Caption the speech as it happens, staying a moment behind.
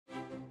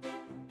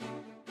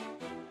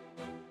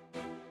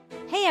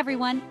Hey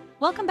everyone,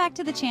 welcome back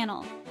to the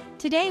channel.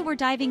 Today we're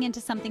diving into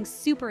something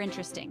super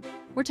interesting.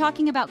 We're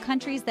talking about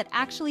countries that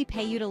actually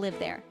pay you to live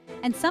there,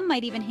 and some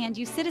might even hand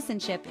you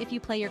citizenship if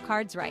you play your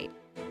cards right.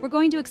 We're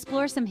going to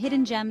explore some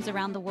hidden gems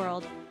around the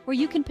world where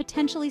you can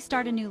potentially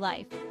start a new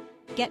life,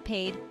 get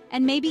paid,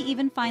 and maybe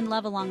even find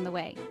love along the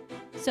way.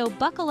 So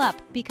buckle up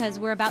because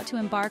we're about to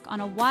embark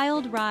on a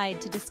wild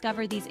ride to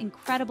discover these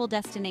incredible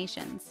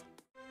destinations.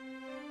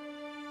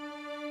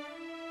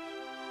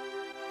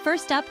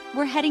 First up,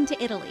 we're heading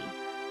to Italy.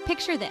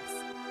 Picture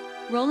this: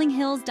 rolling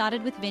hills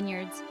dotted with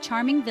vineyards,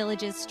 charming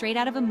villages straight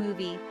out of a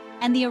movie,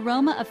 and the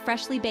aroma of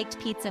freshly baked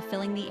pizza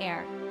filling the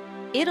air.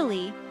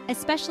 Italy,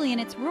 especially in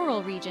its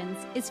rural regions,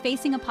 is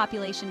facing a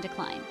population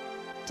decline.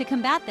 To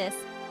combat this,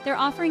 they're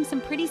offering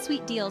some pretty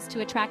sweet deals to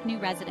attract new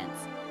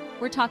residents.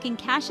 We're talking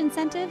cash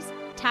incentives,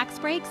 tax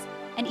breaks,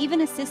 and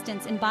even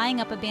assistance in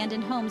buying up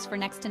abandoned homes for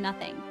next to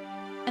nothing.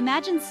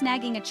 Imagine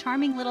snagging a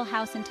charming little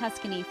house in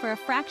Tuscany for a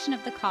fraction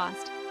of the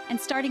cost and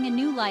starting a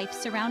new life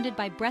surrounded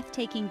by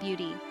breathtaking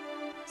beauty.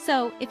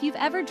 So, if you've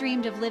ever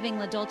dreamed of living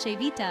la dolce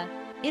vita,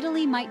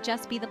 Italy might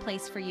just be the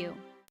place for you.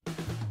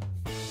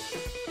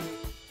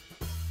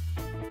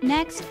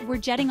 Next, we're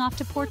jetting off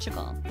to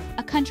Portugal,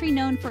 a country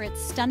known for its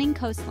stunning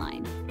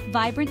coastline,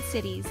 vibrant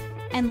cities,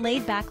 and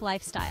laid-back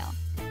lifestyle.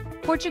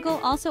 Portugal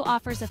also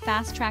offers a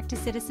fast track to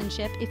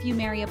citizenship if you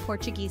marry a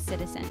Portuguese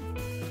citizen.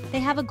 They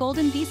have a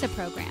golden visa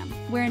program,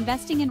 where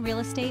investing in real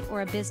estate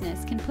or a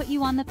business can put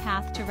you on the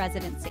path to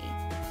residency.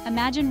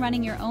 Imagine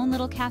running your own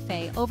little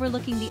cafe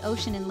overlooking the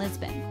ocean in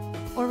Lisbon,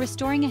 or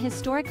restoring a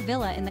historic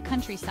villa in the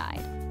countryside.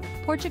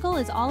 Portugal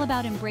is all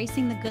about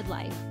embracing the good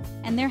life,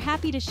 and they're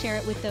happy to share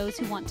it with those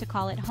who want to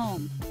call it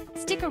home.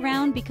 Stick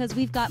around because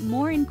we've got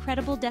more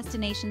incredible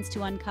destinations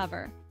to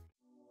uncover.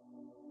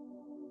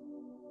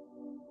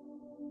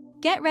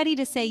 Get ready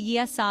to say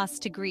yes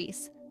to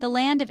Greece, the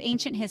land of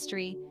ancient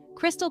history,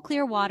 crystal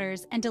clear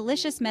waters, and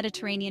delicious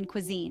Mediterranean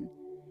cuisine.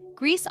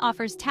 Greece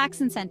offers tax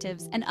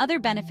incentives and other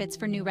benefits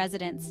for new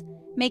residents,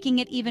 making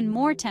it even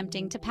more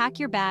tempting to pack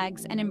your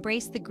bags and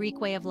embrace the Greek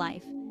way of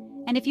life.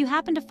 And if you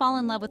happen to fall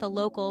in love with a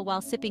local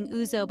while sipping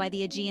ouzo by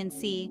the Aegean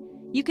Sea,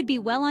 you could be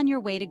well on your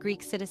way to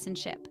Greek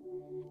citizenship.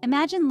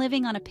 Imagine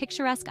living on a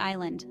picturesque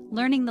island,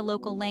 learning the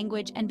local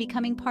language, and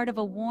becoming part of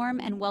a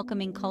warm and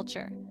welcoming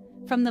culture.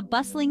 From the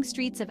bustling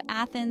streets of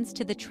Athens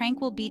to the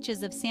tranquil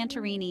beaches of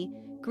Santorini,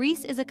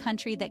 Greece is a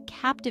country that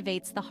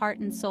captivates the heart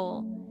and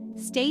soul.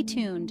 Stay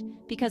tuned,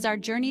 because our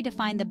journey to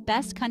find the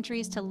best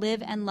countries to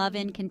live and love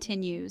in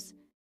continues.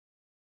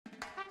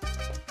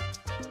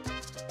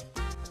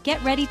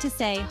 Get ready to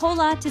say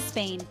hola to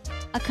Spain,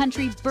 a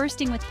country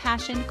bursting with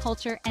passion,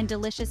 culture, and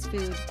delicious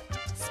food.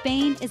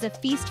 Spain is a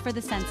feast for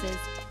the senses,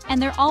 and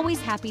they're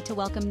always happy to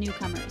welcome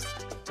newcomers.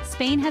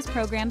 Spain has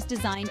programs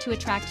designed to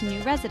attract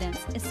new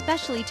residents,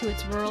 especially to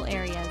its rural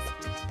areas.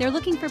 They're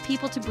looking for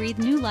people to breathe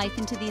new life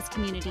into these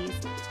communities,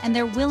 and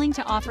they're willing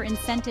to offer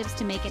incentives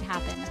to make it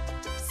happen.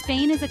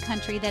 Spain is a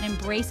country that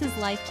embraces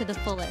life to the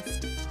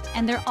fullest,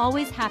 and they're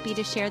always happy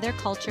to share their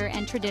culture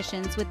and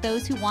traditions with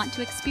those who want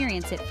to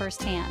experience it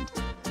firsthand.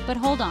 But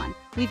hold on,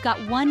 we've got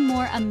one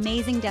more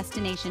amazing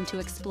destination to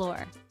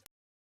explore.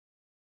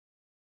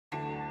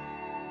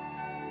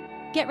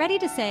 Get ready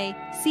to say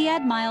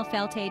Siad Mile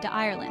Falte to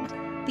Ireland,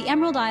 the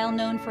Emerald Isle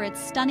known for its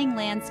stunning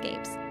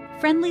landscapes,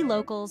 friendly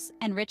locals,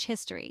 and rich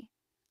history.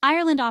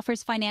 Ireland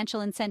offers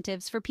financial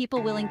incentives for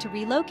people willing to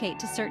relocate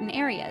to certain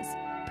areas,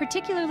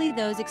 particularly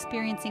those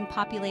experiencing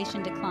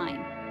population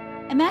decline.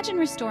 Imagine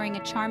restoring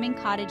a charming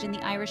cottage in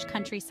the Irish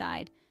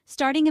countryside,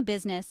 starting a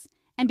business,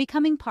 and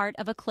becoming part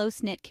of a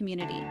close-knit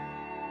community.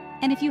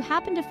 And if you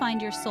happen to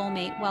find your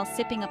soulmate while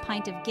sipping a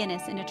pint of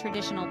Guinness in a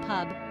traditional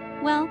pub,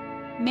 well,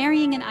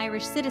 marrying an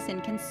Irish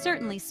citizen can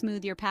certainly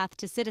smooth your path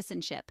to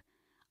citizenship.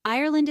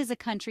 Ireland is a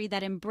country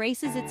that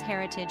embraces its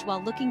heritage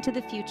while looking to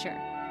the future,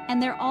 and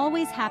they're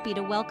always happy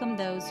to welcome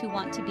those who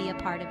want to be a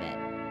part of it.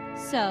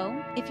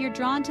 So, if you're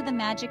drawn to the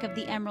magic of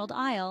the Emerald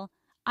Isle,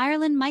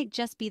 Ireland might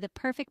just be the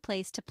perfect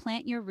place to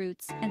plant your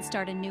roots and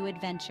start a new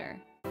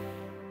adventure.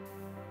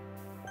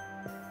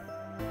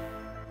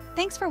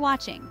 Thanks for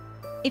watching.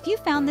 If you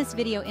found this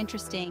video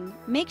interesting,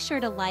 make sure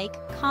to like,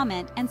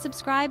 comment, and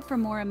subscribe for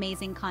more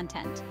amazing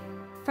content.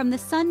 From the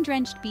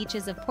sun-drenched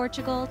beaches of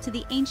Portugal to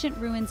the ancient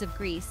ruins of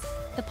Greece,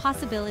 the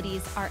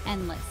possibilities are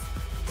endless.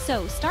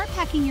 So start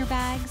packing your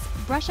bags,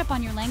 brush up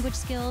on your language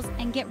skills,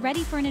 and get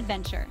ready for an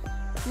adventure.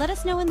 Let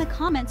us know in the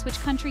comments which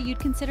country you'd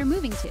consider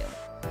moving to.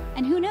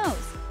 And who knows,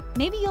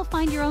 maybe you'll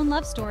find your own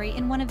love story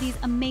in one of these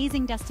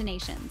amazing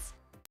destinations.